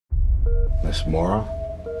Miss Mora,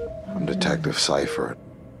 I'm Detective Cypher.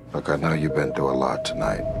 Look, I know you've been through a lot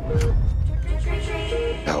tonight.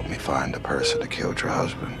 Help me find the person that killed your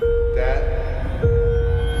husband. Dad?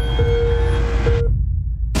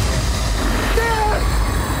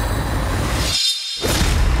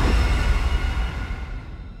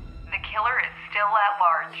 The killer is still at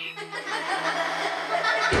large.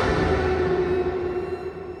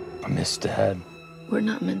 I miss Dad. We're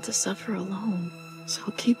not meant to suffer alone, so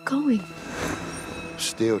keep going.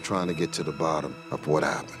 Still trying to get to the bottom of what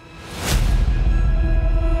happened.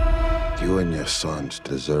 You and your sons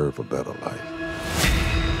deserve a better life.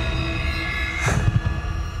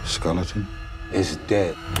 Skeleton is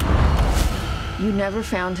dead. You never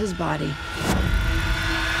found his body.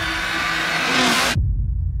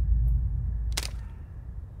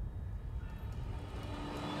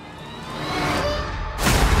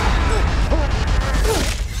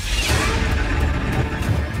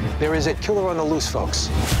 There is a killer on the loose, folks.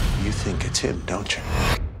 You think it's him, don't you?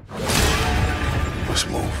 Let's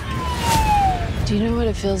move. Do you know what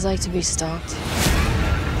it feels like to be stalked?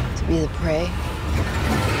 To be the prey?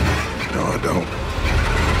 No, I don't.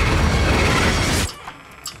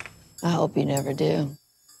 I hope you never do.